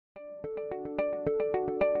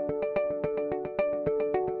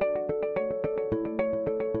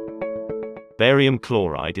Barium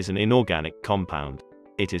chloride is an inorganic compound.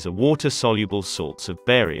 It is a water-soluble salts of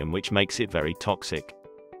barium, which makes it very toxic.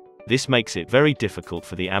 This makes it very difficult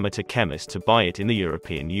for the amateur chemist to buy it in the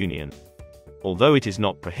European Union. Although it is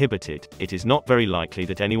not prohibited, it is not very likely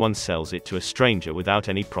that anyone sells it to a stranger without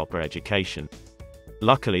any proper education.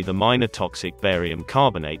 Luckily, the minor toxic barium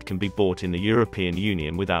carbonate can be bought in the European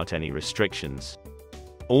Union without any restrictions.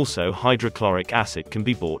 Also, hydrochloric acid can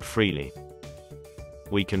be bought freely.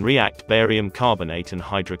 We can react barium carbonate and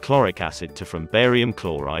hydrochloric acid to form barium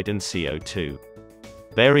chloride and CO2.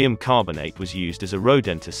 Barium carbonate was used as a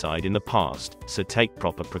rodenticide in the past, so take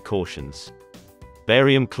proper precautions.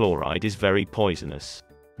 Barium chloride is very poisonous.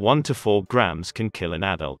 1 to 4 grams can kill an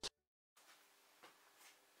adult.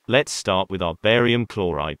 Let's start with our barium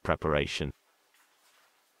chloride preparation.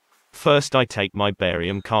 First, I take my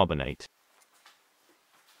barium carbonate.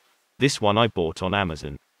 This one I bought on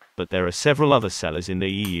Amazon, but there are several other sellers in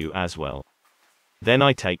the EU as well. Then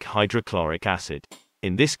I take hydrochloric acid.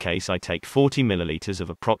 In this case, I take 40 milliliters of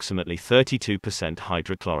approximately 32%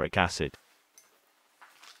 hydrochloric acid.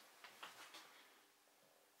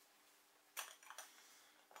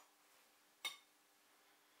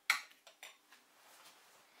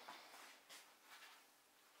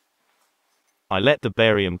 I let the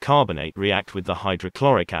barium carbonate react with the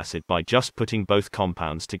hydrochloric acid by just putting both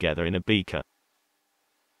compounds together in a beaker.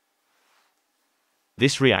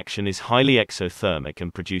 This reaction is highly exothermic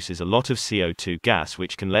and produces a lot of CO2 gas,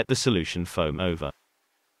 which can let the solution foam over.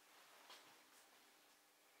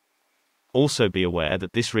 Also be aware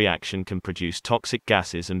that this reaction can produce toxic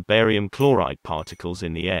gases and barium chloride particles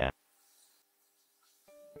in the air.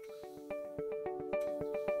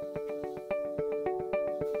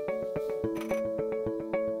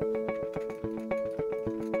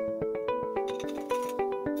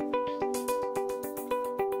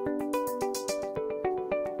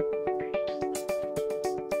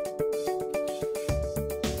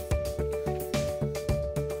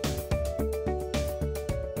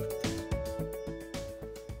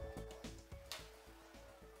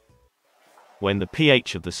 When the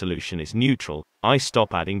pH of the solution is neutral, I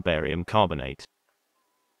stop adding barium carbonate.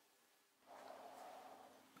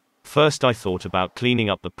 First, I thought about cleaning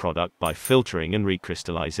up the product by filtering and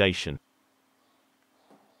recrystallization.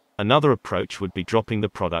 Another approach would be dropping the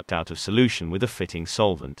product out of solution with a fitting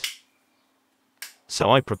solvent.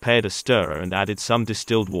 So I prepared a stirrer and added some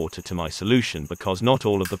distilled water to my solution, because not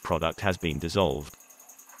all of the product has been dissolved.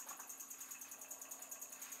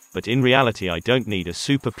 But in reality, I don't need a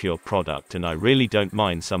super pure product, and I really don't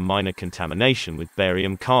mind some minor contamination with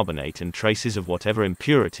barium carbonate and traces of whatever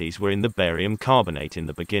impurities were in the barium carbonate in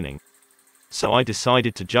the beginning. So I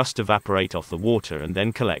decided to just evaporate off the water and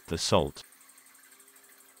then collect the salt.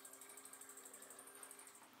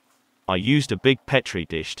 I used a big Petri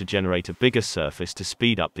dish to generate a bigger surface to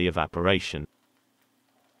speed up the evaporation.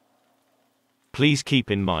 Please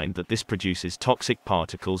keep in mind that this produces toxic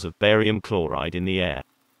particles of barium chloride in the air.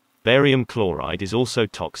 Barium chloride is also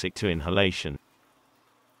toxic to inhalation.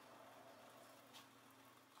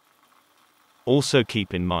 Also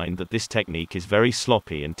keep in mind that this technique is very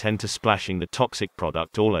sloppy and tend to splashing the toxic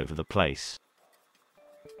product all over the place.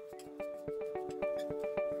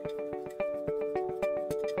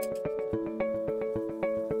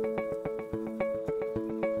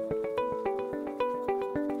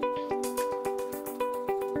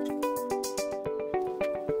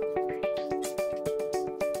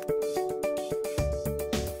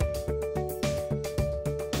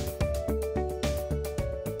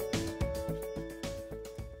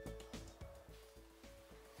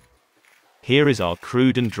 Here is our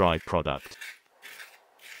crude and dry product.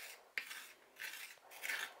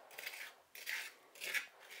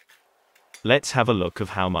 Let's have a look of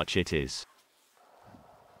how much it is.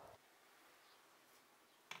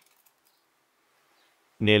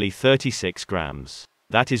 Nearly 36 grams.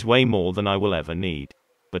 That is way more than I will ever need.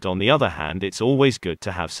 But on the other hand, it's always good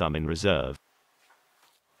to have some in reserve.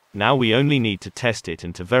 Now we only need to test it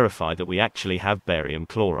and to verify that we actually have barium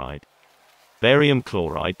chloride. Barium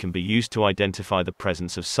chloride can be used to identify the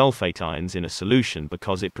presence of sulfate ions in a solution,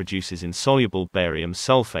 because it produces insoluble barium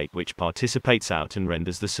sulfate, which participates out and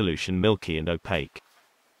renders the solution milky and opaque.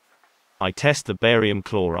 I test the barium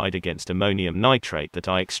chloride against ammonium nitrate that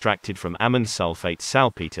I extracted from ammon sulfate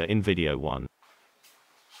salpeter in video 1.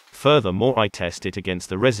 Furthermore, I test it against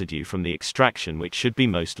the residue from the extraction, which should be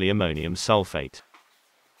mostly ammonium sulfate.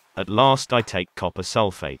 At last, I take copper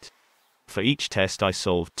sulfate. For each test, I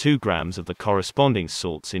solved 2 grams of the corresponding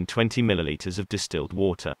salts in 20 milliliters of distilled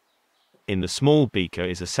water. In the small beaker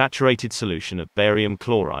is a saturated solution of barium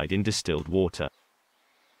chloride in distilled water.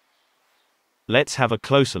 Let's have a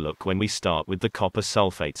closer look when we start with the copper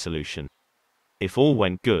sulfate solution. If all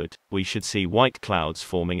went good, we should see white clouds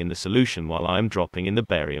forming in the solution while I am dropping in the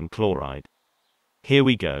barium chloride. Here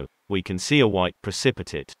we go. We can see a white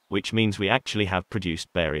precipitate, which means we actually have produced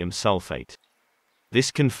barium sulfate.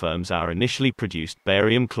 This confirms our initially produced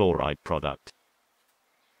barium chloride product.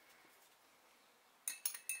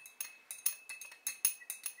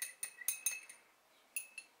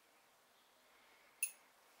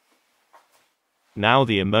 Now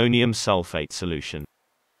the ammonium sulfate solution.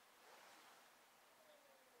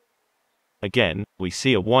 Again, we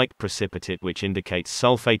see a white precipitate which indicates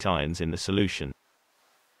sulfate ions in the solution.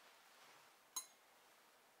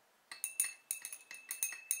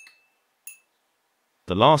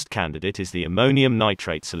 The last candidate is the ammonium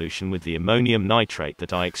nitrate solution with the ammonium nitrate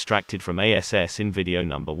that I extracted from ASS in video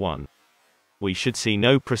number 1. We should see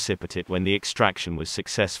no precipitate when the extraction was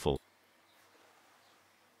successful.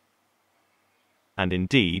 And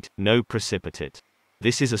indeed, no precipitate.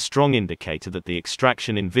 This is a strong indicator that the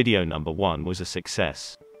extraction in video number 1 was a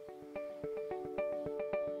success.